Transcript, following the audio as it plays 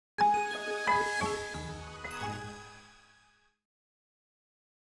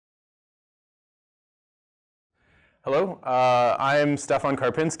Hello, I'm Stefan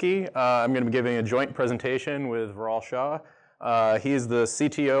Karpinski. I'm going to be giving a joint presentation with Viral Shah. He's the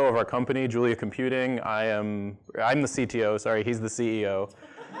CTO of our company, Julia Computing. I'm the CTO, sorry, he's the CEO.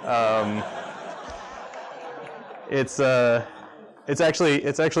 It's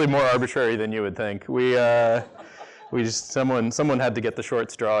actually more arbitrary than you would think. Someone had to get the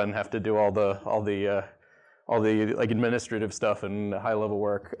short straw and have to do all the like administrative stuff and high level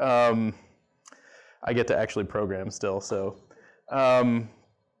work. I get to actually program still, so.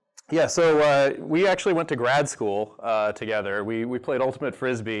 We actually went to grad school together. We played Ultimate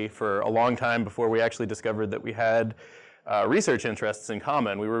Frisbee for a long time before we actually discovered that we had research interests in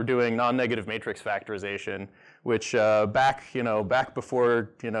common. We were doing non-negative matrix factorization, which back before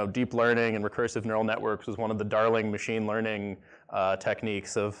deep learning and recursive neural networks was one of the darling machine learning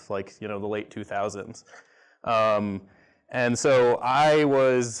techniques of the late 2000s. And so I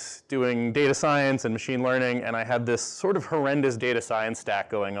was doing data science and machine learning, and I had this sort of horrendous data science stack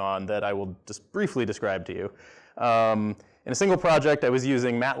going on that I will just briefly describe to you. In a single project, I was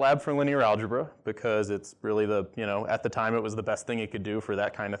using MATLAB for linear algebra because it's really at the time it was the best thing you could do for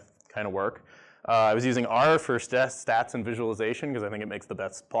that kind of work. I was using R for stats and visualization because I think it makes the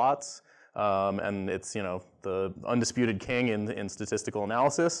best plots, and it's the undisputed king in statistical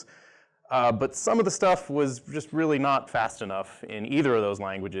analysis. But some of the stuff was just really not fast enough in either of those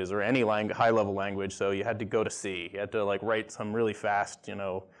languages or any high-level language, so you had to go to C. You had to write some really fast,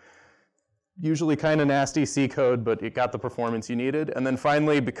 usually kind of nasty C code, but it got the performance you needed. And then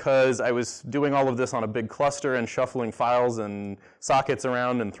finally, because I was doing all of this on a big cluster and shuffling files and sockets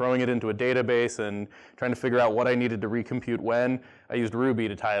around and throwing it into a database and trying to figure out what I needed to recompute when, I used Ruby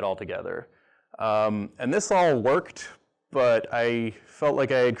to tie it all together. And this all worked, but I felt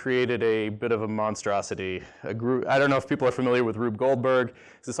like I had created a bit of a monstrosity. I don't know if people are familiar with Rube Goldberg.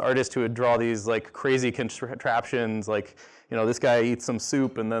 He's this artist who would draw these crazy contraptions, this guy eats some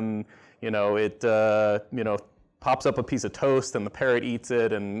soup and then it pops up a piece of toast and the parrot eats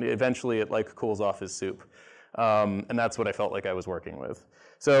it and eventually it cools off his soup. And that's what I felt like I was working with.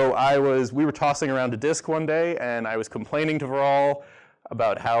 So we were tossing around a disk one day and I was complaining to Viral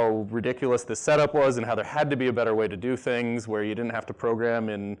about how ridiculous this setup was and how there had to be a better way to do things where you didn't have to program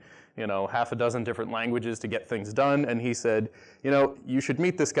in half a dozen different languages to get things done. And he said, you should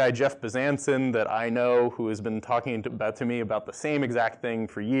meet this guy Jeff Bezanson that I know who has been talking to me about the same exact thing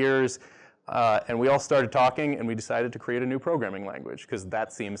for years. And we all started talking and we decided to create a new programming language because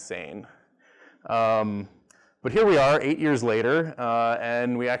that seems sane. But here we are 8 years later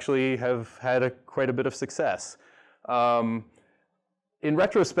and we actually have had quite a bit of success. In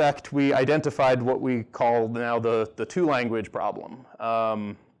retrospect, we identified what we call now the two-language problem.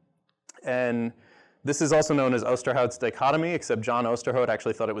 And this is also known as Oosterhout's dichotomy, except John Oosterhout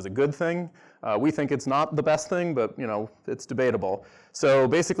actually thought it was a good thing. We think it's not the best thing, but it's debatable. So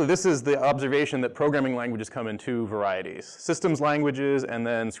basically, this is the observation that programming languages come in two varieties: systems languages and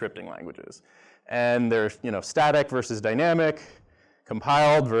then scripting languages. And they're static versus dynamic,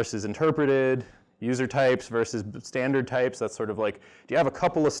 compiled versus interpreted, user types versus standard types. That's sort of do you have a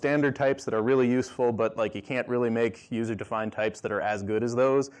couple of standard types that are really useful, but you can't really make user-defined types that are as good as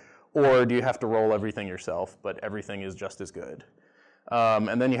those? Or do you have to roll everything yourself, but everything is just as good?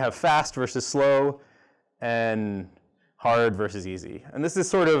 And then you have fast versus slow, and hard versus easy. And this is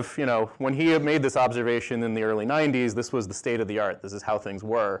sort of, when he had made this observation in the early 90s, this was the state of the art. This is how things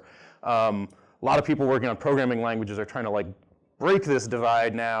were. A lot of people working on programming languages are trying to break this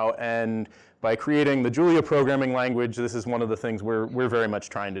divide now, and by creating the Julia programming language, this is one of the things we're very much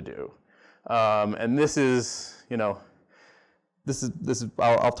trying to do. And this is,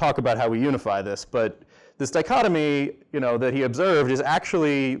 I'll talk about how we unify this, but this dichotomy, that he observed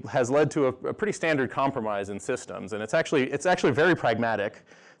has led to a pretty standard compromise in systems, and it's actually very pragmatic.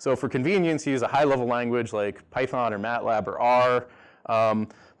 So for convenience, you use a high-level language like Python or MATLAB or R.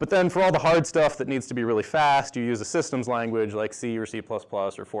 But then for all the hard stuff that needs to be really fast, you use a systems language like C or C++ or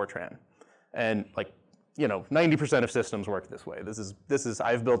Fortran. And 90% of systems work this way.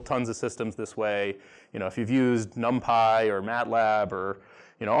 I've built tons of systems this way. If you've used NumPy or MATLAB or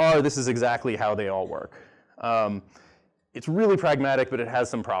R, this is exactly how they all work. It's really pragmatic, but it has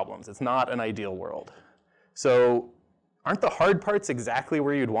some problems. It's not an ideal world. So aren't the hard parts exactly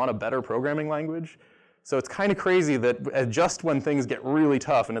where you'd want a better programming language? So it's kind of crazy that just when things get really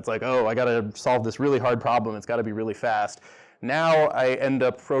tough and it's oh, I got to solve this really hard problem, it's got to be really fast, now I end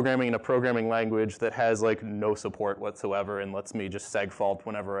up programming in a programming language that has no support whatsoever and lets me just segfault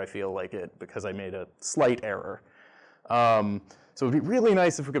whenever I feel like it because I made a slight error. So it'd be really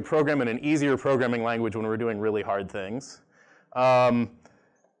nice if we could program in an easier programming language when we're doing really hard things.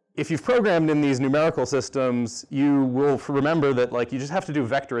 If if you've programmed in these numerical systems, you will remember that like you just have to do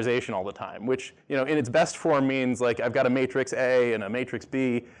vectorization all the time, which in its best form means like I've got a matrix A and a matrix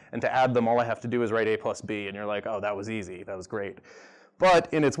B, and to add them, all I have to do is write A plus B, and you're like, oh, that was easy, that was great.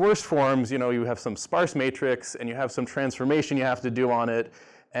 But in its worst forms, you have some sparse matrix, and you have some transformation you have to do on it,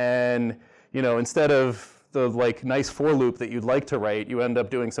 and instead of the like nice for loop that you'd like to write, you end up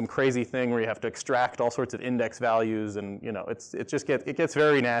doing some crazy thing where you have to extract all sorts of index values, and it gets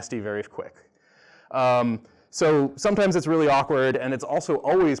very nasty very quick. So sometimes it's really awkward, and it's also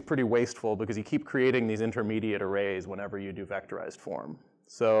always pretty wasteful because you keep creating these intermediate arrays whenever you do vectorized form.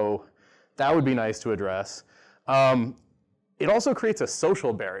 So that would be nice to address. It also creates a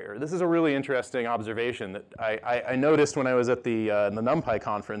social barrier. This is a really interesting observation that I noticed when I was at the NumPy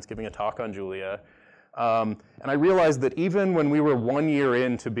conference giving a talk on Julia. And I realized that even when we were 1 year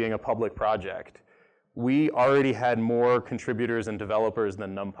into being a public project, we already had more contributors and developers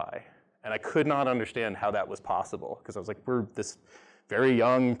than NumPy. And I could not understand how that was possible, because I was like, we're this very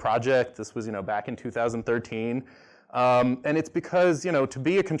young project. This was back in 2013. And it's because to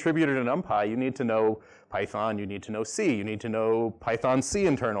be a contributor to NumPy, you need to know Python, you need to know C, you need to know Python C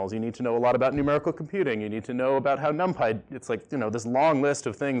internals, you need to know a lot about numerical computing, you need to know about how NumPy, it's like this long list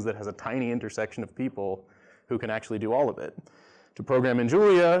of things that has a tiny intersection of people who can actually do all of it. To program in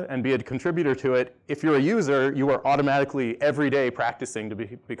Julia and be a contributor to it, if you're a user, you are automatically every day practicing to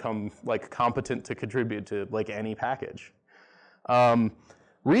become like competent to contribute to like any package.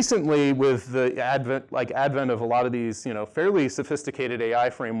 Recently, with the advent of a lot of these, fairly sophisticated AI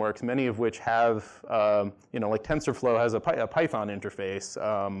frameworks, many of which have, like TensorFlow has a Python interface.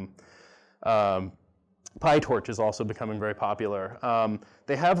 PyTorch is also becoming very popular.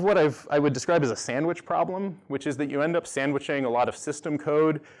 They have what I would describe as a sandwich problem, which is that you end up sandwiching a lot of system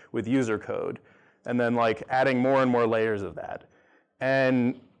code with user code, and then like adding more and more layers of that.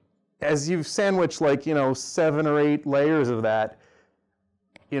 And as you sandwich like 7 or 8 layers of that,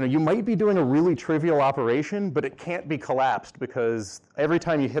 you might be doing a really trivial operation, but it can't be collapsed because every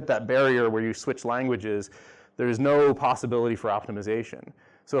time you hit that barrier where you switch languages, there's no possibility for optimization.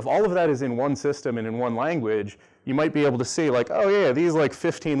 So if all of that is in one system and in one language, you might be able to see like, oh yeah, these like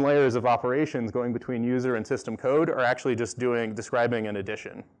 15 layers of operations going between user and system code are actually just describing an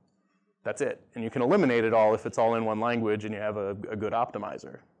addition. That's it. And you can eliminate it all if it's all in one language and you have a good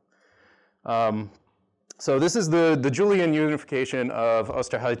optimizer. So this is the Julian unification of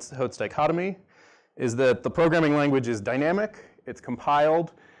Osterholz dichotomy, is that the programming language is dynamic, it's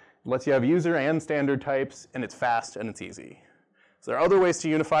compiled, lets you have user and standard types, and it's fast and it's easy. So there are other ways to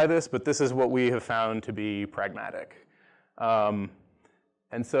unify this, but this is what we have found to be pragmatic. And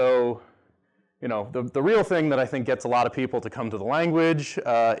so, the real thing that I think gets a lot of people to come to the language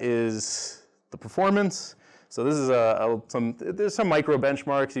is the performance. So this is there's some micro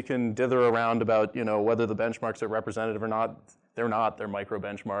benchmarks you can dither around about, whether the benchmarks are representative or not. They're not, they're micro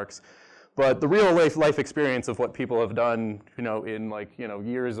benchmarks. But the real life experience of what people have done, in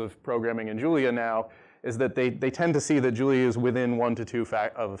years of programming in Julia now, is that they tend to see that Julia is within 1 to 2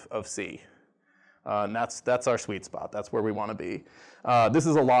 of C. And that's our sweet spot. That's where we want to be. This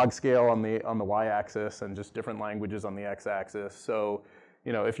is a log scale on the y-axis and just different languages on the x-axis. So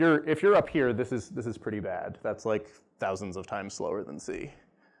if you're up here, this is pretty bad. That's like thousands of times slower than C.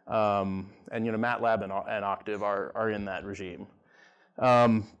 And MATLAB and Octave are in that regime.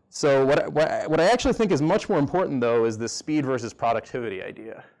 So what I actually think is much more important though is this speed versus productivity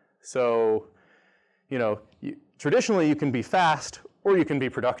idea. So traditionally you can be fast or you can be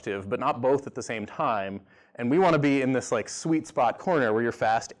productive, but not both at the same time. And we want to be in this like sweet spot corner where you're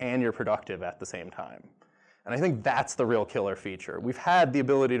fast and you're productive at the same time. And I think that's the real killer feature. We've had the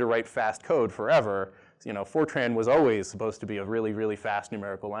ability to write fast code forever. Fortran was always supposed to be a really, really fast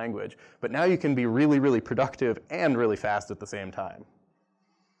numerical language. But now you can be really, really productive and really fast at the same time.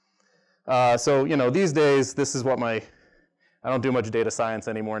 So these days, this is what I don't do much data science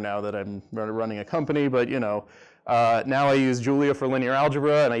anymore now that I'm running a company. But now I use Julia for linear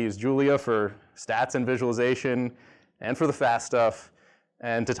algebra, and I use Julia for stats and visualization, and for the fast stuff,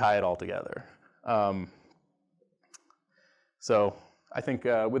 and to tie it all together. So I think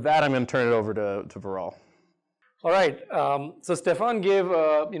with that, I'm going to turn it over to Viral. All right. So Stefan gave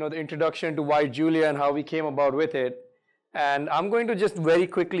the introduction to why Julia and how we came about with it. And I'm going to just very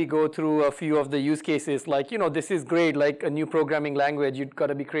quickly go through a few of the use cases. Like, this is great, like a new programming language. You've got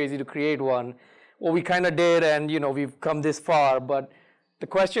to be crazy to create one. Well, we kind of did, and we've come this far. But the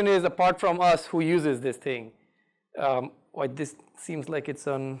question is, apart from us, who uses this thing? This seems like it's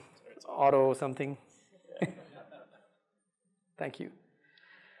on auto or something. Thank you.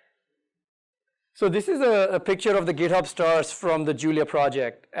 So this is a picture of the GitHub stars from the Julia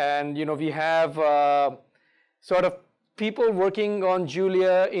project. And we have sort of people working on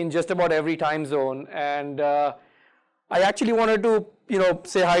Julia in just about every time zone. And I actually wanted to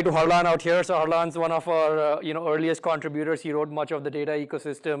say hi to Harlan out here. So Harlan's one of our earliest contributors. He wrote much of the data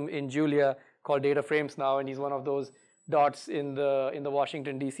ecosystem in Julia called Data Frames now, and he's one of those dots in the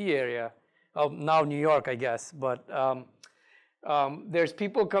Washington D.C. area. Now New York, I guess, but there's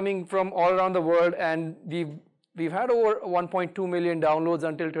people coming from all around the world, and we've had over 1.2 million downloads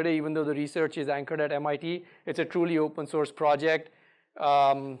until today, even though the research is anchored at MIT. It's a truly open source project.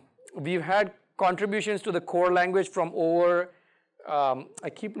 We've had contributions to the core language from over, I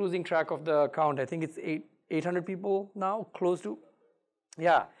keep losing track of the count. I think it's 800 people now, close to,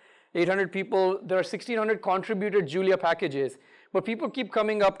 yeah, 800 people. There are 1,600 contributed Julia packages. But people keep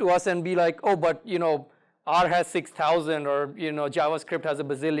coming up to us and be like, oh, but R has 6,000, or JavaScript has a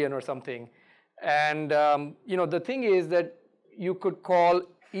bazillion or something. And the thing is that you could call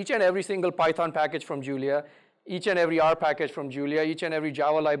each and every single Python package from Julia, each and every R package from Julia, each and every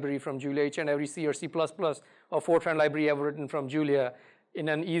Java library from Julia, each and every C or C++ or Fortran library ever written from Julia in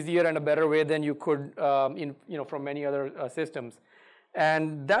an easier and a better way than you could from many other systems.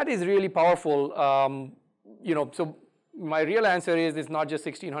 And that is really powerful. So my real answer is it's not just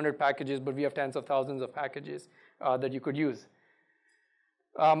 1,600 packages, but we have tens of thousands of packages that you could use.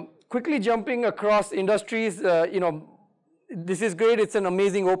 Quickly jumping across industries, this is great. It's an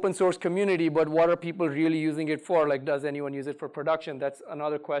amazing open source community, but what are people really using it for? Like, does anyone use it for production? That's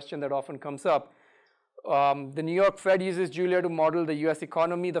another question that often comes up. The New York Fed uses Julia to model the US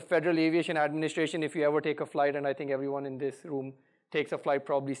economy. The Federal Aviation Administration, if you ever take a flight, and I think everyone in this room takes a flight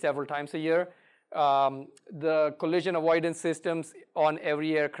probably several times a year, the collision avoidance systems on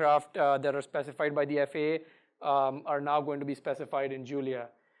every aircraft that are specified by the FAA are now going to be specified in Julia.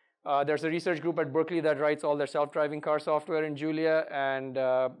 There's a research group at Berkeley that writes all their self-driving car software in Julia, and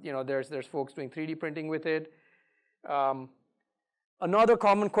there's folks doing 3D printing with it. Another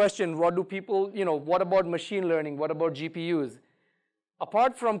common question: what do people, what about machine learning? What about GPUs?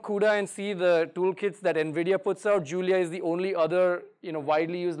 Apart from CUDA and C, the toolkits that NVIDIA puts out, Julia is the only other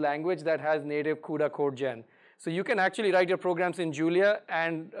widely used language that has native CUDA code gen. So you can actually write your programs in Julia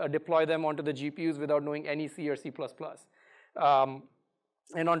and deploy them onto the GPUs without knowing any C or C++.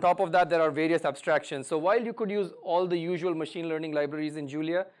 And on top of that, there are various abstractions. So while you could use all the usual machine learning libraries in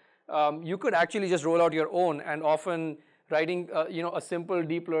Julia, you could actually just roll out your own, and often writing a simple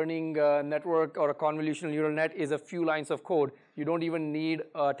deep learning network or a convolutional neural net is a few lines of code. You don't even need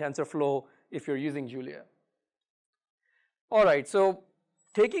a TensorFlow if you're using Julia. All right, so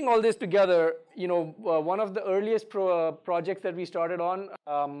taking all this together, one of the earliest projects that we started on,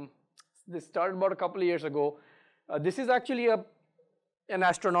 this started about a couple of years ago. This is actually an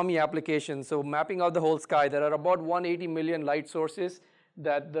astronomy application, so mapping out the whole sky. There are about 180 million light sources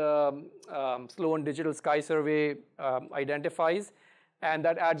that the Sloan Digital Sky Survey identifies, and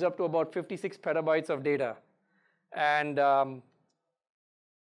that adds up to about 56 petabytes of data. And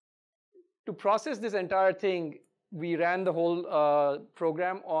to process this entire thing, we ran the whole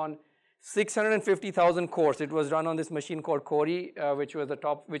program on 650,000 cores. It was run on this machine called Cori, which is a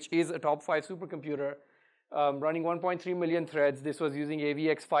top 5 supercomputer, running 1.3 million threads. This was using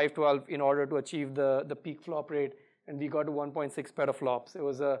AVX 512 in order to achieve the peak flop rate, and we got to 1.6 petaflops. It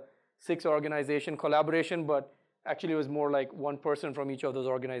was a 6-organization collaboration, but actually it was more like one person from each of those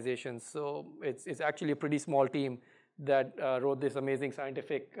organizations. So it's actually a pretty small team that wrote this amazing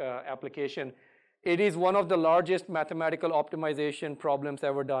scientific application. It is one of the largest mathematical optimization problems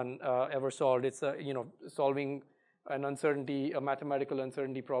ever done, ever solved. It's solving a mathematical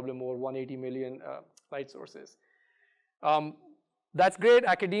uncertainty problem over 180 million light sources. That's great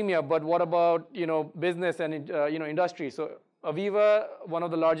academia, but what about business and industry? So Aviva, one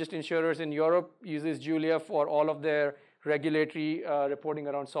of the largest insurers in Europe, uses Julia for all of their regulatory reporting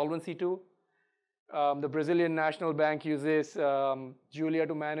around Solvency II. The Brazilian National Bank uses Julia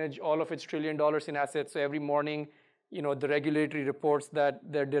to manage all of its $1 trillion in assets. So every morning, the regulatory reports that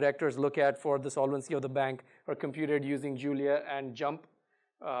their directors look at for the solvency of the bank are computed using Julia and JUMP,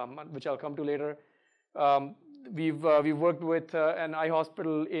 which I'll come to later. We've worked with an eye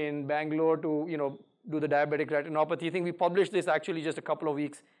hospital in Bangalore to do the diabetic retinopathy thing. We published this actually just a couple of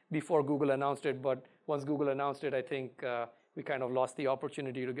weeks before Google announced it, but once Google announced it, I think we kind of lost the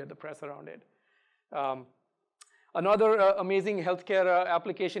opportunity to get the press around it. Another amazing healthcare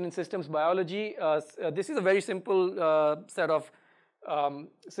application in systems biology. This is a very simple set of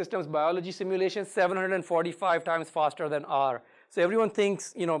systems biology simulations, 745 times faster than R. So everyone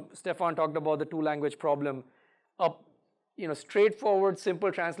thinks, Stefan talked about the 2-language problem. straightforward,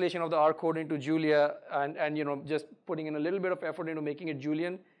 simple translation of the R code into Julia and just putting in a little bit of effort into making it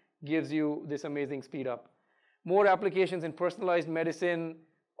Julian gives you this amazing speed up. More applications in personalized medicine,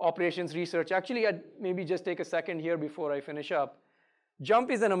 operations research. Actually, I'd maybe just take a second here before I finish up.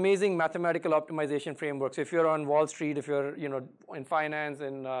 JUMP is an amazing mathematical optimization framework. So if you're on Wall Street, if you're in finance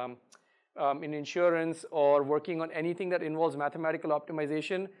and in insurance or working on anything that involves mathematical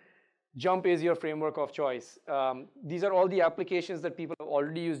optimization, JUMP is your framework of choice. These are all the applications that people have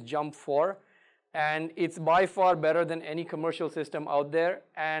already used JUMP for, and it's by far better than any commercial system out there,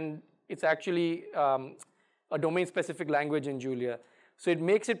 and it's actually a domain-specific language in Julia. So it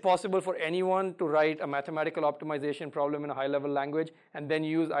makes it possible for anyone to write a mathematical optimization problem in a high-level language and then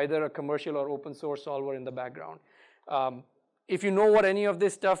use either a commercial or open source solver in the background. If you know what any of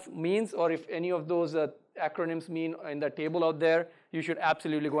this stuff means, or if any of those acronyms mean in the table out there, you should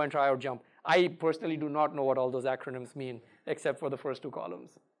absolutely go and try out JUMP. I personally do not know what all those acronyms mean, except for the first two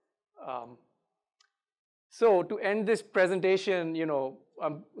columns. So to end this presentation,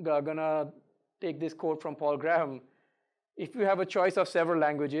 I'm gonna take this quote from Paul Graham. If you have a choice of several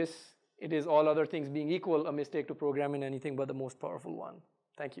languages, it is, all other things being equal, a mistake to program in anything but the most powerful one.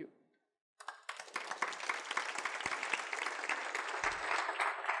 Thank you.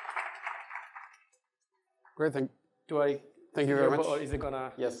 Great, thank you very much. Or is it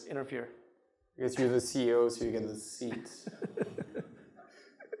gonna Yes. interfere? I guess you're the CEO, so you get the seat.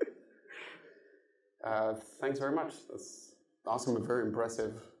 Thanks very much. That's awesome and very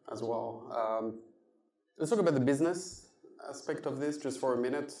impressive as well. Let's talk about the business aspect of this just for a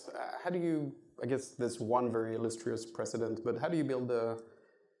minute. How do you, I guess there's one very illustrious precedent, but how do you build a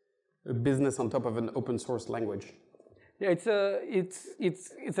business on top of an open source language? Yeah,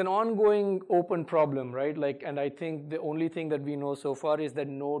 it's an ongoing open problem, right? And I think the only thing that we know so far is that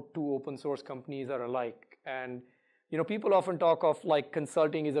no two open source companies are alike. And people often talk of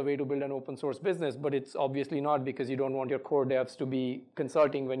consulting is a way to build an open source business, but it's obviously not, because you don't want your core devs to be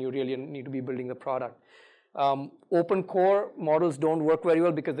consulting when you really need to be building the product. Open core models don't work very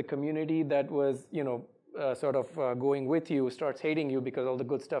well because the community that was going with you starts hating you because all the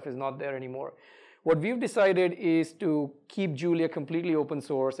good stuff is not there anymore. What we've decided is to keep Julia completely open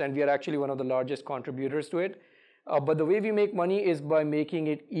source, and we are actually one of the largest contributors to it. But the way we make money is by making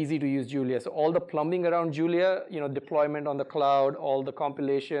it easy to use Julia. So all the plumbing around Julia, deployment on the cloud, all the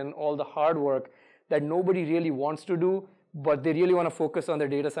compilation, all the hard work that nobody really wants to do, but they really want to focus on their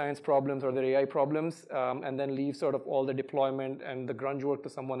data science problems or their AI problems, and then leave sort of all the deployment and the grunge work to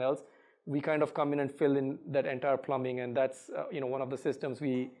someone else. We kind of come in and fill in that entire plumbing, and that's one of the systems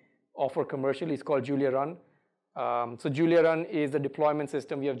we offer commercially. It's called Julia Run. So Julia Run is the deployment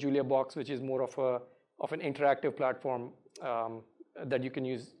system. We have Julia Box, which is more of an interactive platform that you can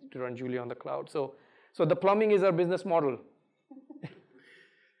use to run Julia on the cloud. So the plumbing is our business model.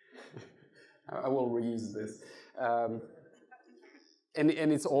 I will reuse this. And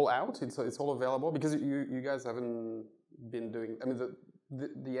it's all out? It's all available? Because you guys haven't been doing, I mean,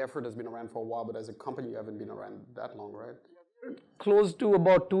 the effort has been around for a while, but as a company, you haven't been around that long, right? Close to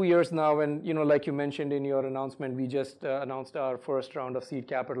about 2 years now, and like you mentioned in your announcement, we just announced our first round of seed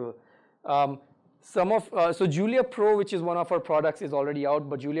capital. So Julia Pro, which is one of our products, is already out,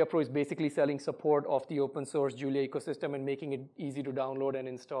 but Julia Pro is basically selling support of the open source Julia ecosystem and making it easy to download and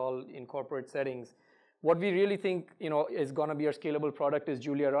install in corporate settings. What we really think is going to be our scalable product is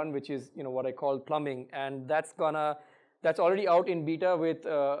Julia Run, which is what I call plumbing, and that's already out in beta with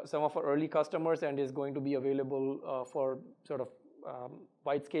some of our early customers and is going to be available for sort of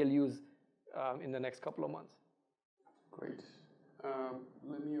wide scale use in the next couple of months. Great.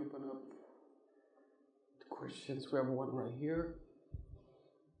 Let me open up the questions. We have one right here.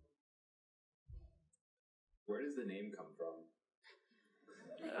 Where does the name come from?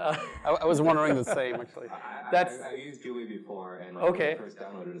 I was wondering the same, actually. I used Julia before, and when I first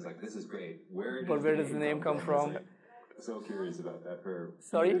downloaded it, it's like, this is great. Where does the name come from? So curious about that for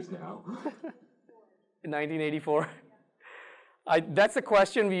years now. In 1984. That's a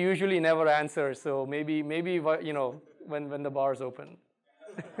question we usually never answer. So maybe when the bar's open.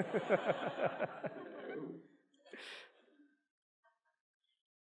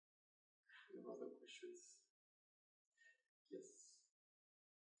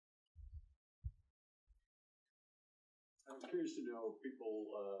 I'm curious to know if people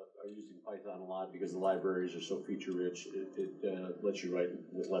are using Python a lot because the libraries are so feature-rich. It lets you write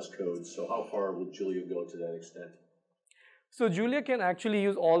with less code. So how far will Julia go to that extent? So Julia can actually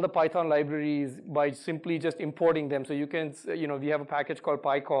use all the Python libraries by simply just importing them. So you can, we have a package called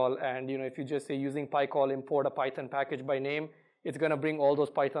PyCall, and if you just say using PyCall import a Python package by name, it's going to bring all those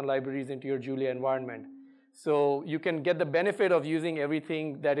Python libraries into your Julia environment. So you can get the benefit of using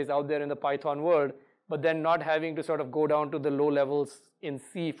everything that is out there in the Python world, but then not having to sort of go down to the low levels in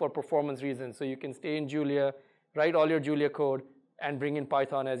C for performance reasons. So you can stay in Julia, write all your Julia code, and bring in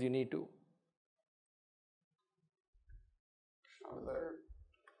Python as you need to.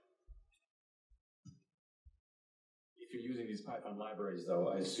 If you're using these Python libraries, though,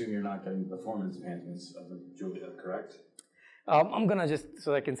 I assume you're not getting performance enhancements of Julia, correct? I'm going to just,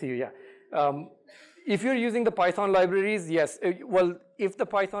 so I can see you, yeah. If you're using the Python libraries, yes. Well, if the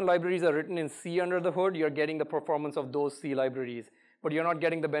Python libraries are written in C under the hood, you're getting the performance of those C libraries. But you're not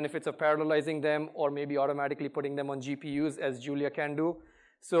getting the benefits of parallelizing them or maybe automatically putting them on GPUs as Julia can do.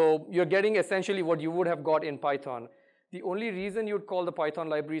 So you're getting essentially what you would have got in Python. The only reason you'd call the Python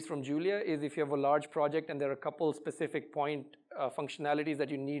libraries from Julia is if you have a large project and there are a couple specific point functionalities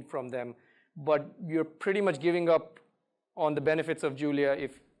that you need from them. But you're pretty much giving up on the benefits of Julia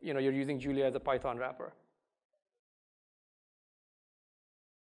if you're using Julia as a Python wrapper.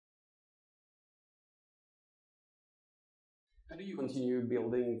 How do you continue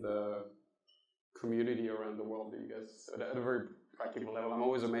building the community around the world? Do you guys, at a very practical level, I'm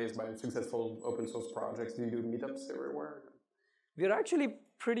always amazed by successful open source projects. Do you do meetups everywhere? We're actually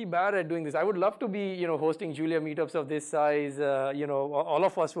pretty bad at doing this. I would love to be, hosting Julia meetups of this size. All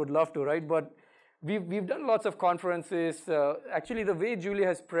of us would love to, right? But we've done lots of conferences. Actually, the way Julia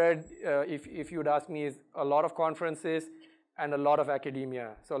has spread, if you would ask me, is a lot of conferences and a lot of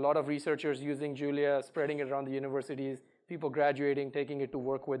academia. So a lot of researchers using Julia, spreading it around the universities, people graduating, taking it to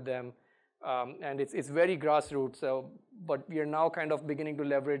work with them. And it's very grassroots. But we are now kind of beginning to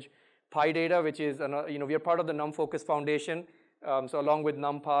leverage PyData, which is, we are part of the NumFocus Foundation. So along with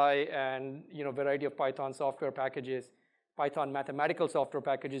NumPy and, variety of Python software packages, Python mathematical software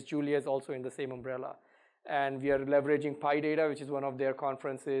packages, Julia is also in the same umbrella. And we are leveraging PyData, which is one of their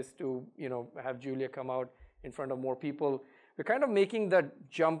conferences, to, have Julia come out in front of more people. We're kind of making that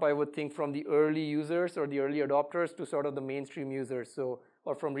jump, I would think, from the early users or the early adopters to sort of the mainstream users,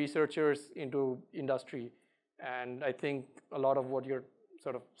 or from researchers into industry. And I think a lot of what you're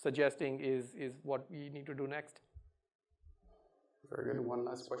sort of suggesting is what we need to do next. Very good. One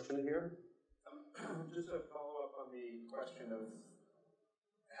last question here. Just a follow-up on the question of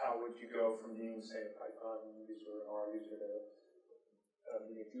how would you go from being, say, a Python user or R user to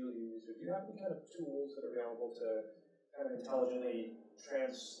being a Julia user. Do you have any kind of tools that are available to kind of intelligently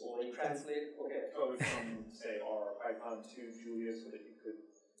translate code from, say, R or Python to Julia so that you could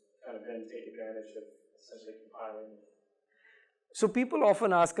kind of then take advantage of essentially compiling? So people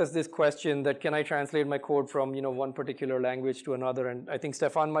often ask us this question that, can I translate my code from one particular language to another? And I think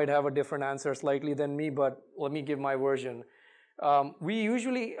Stefan might have a different answer slightly than me, but let me give my version. We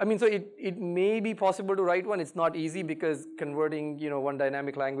usually, so it may be possible to write one. It's not easy because converting one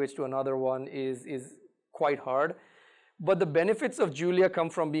dynamic language to another one is quite hard. But the benefits of Julia come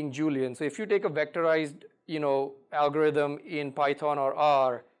from being Julian. So if you take a vectorized algorithm in Python or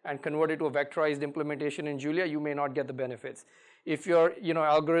R and convert it to a vectorized implementation in Julia, you may not get the benefits. If your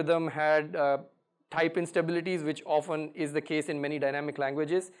algorithm had type instabilities, which often is the case in many dynamic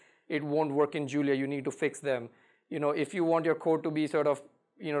languages, it won't work in Julia. You need to fix them. If you want your code to be sort of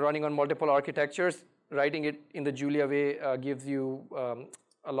running on multiple architectures, writing it in the Julia way gives you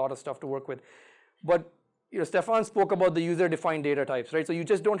a lot of stuff to work with. But Stefan spoke about the user-defined data types, right? So you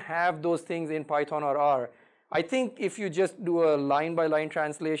just don't have those things in Python or R. I think if you just do a line-by-line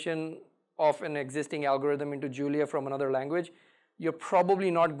translation of an existing algorithm into Julia from another language, you're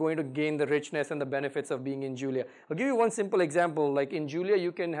probably not going to gain the richness and the benefits of being in Julia. I'll give you one simple example. Like in Julia,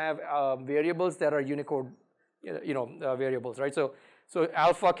 you can have variables that are Unicode, variables, right? So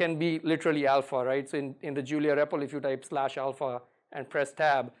alpha can be literally alpha, right? So in the Julia REPL, if you type /alpha and press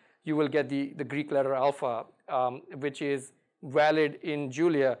tab, you will get the Greek letter alpha, which is valid in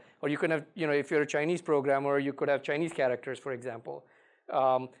Julia. Or you can have, if you're a Chinese programmer, you could have Chinese characters, for example.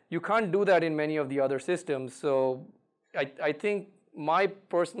 You can't do that in many of the other systems. So I think my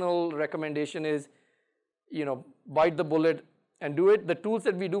personal recommendation is, bite the bullet and do it. The tools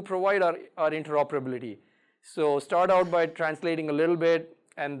that we do provide are interoperability. So start out by translating a little bit,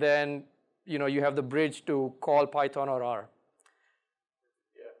 and then you have the bridge to call Python or R.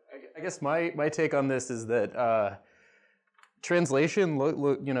 Yeah, I guess my take on this is that translation,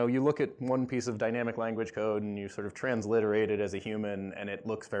 you look at one piece of dynamic language code and you sort of transliterate it as a human, and it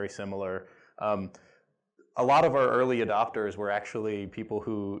looks very similar. A lot of our early adopters were actually people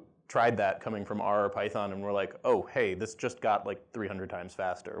who tried that coming from R or Python and were like, oh, hey, this just got like 300 times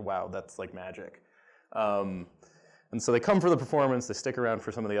faster. Wow, that's like magic. And so they come for the performance, they stick around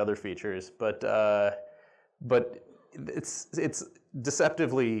for some of the other features, but it's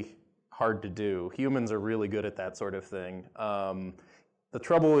deceptively hard to do. Humans are really good at that sort of thing. The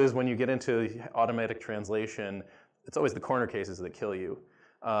trouble is when you get into automatic translation, it's always the corner cases that kill you.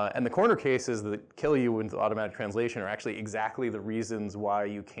 And the corner cases that kill you with automatic translation are actually exactly the reasons why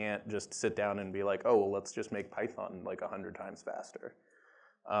you can't just sit down and be like, oh, well, let's just make Python like 100 times faster.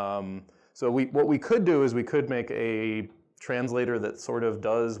 So what we could do is we could make a translator that sort of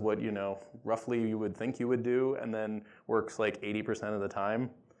does what, roughly you would think you would do and then works like 80% of the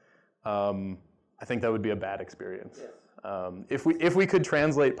time. I think that would be a bad experience. If we could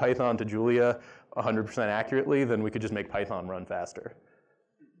translate Python to Julia 100% accurately, then we could just make Python run faster,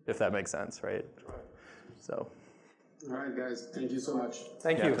 if that makes sense, right? So. All right, guys. Thank you so much.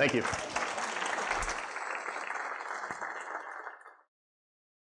 Thank you. Thank you.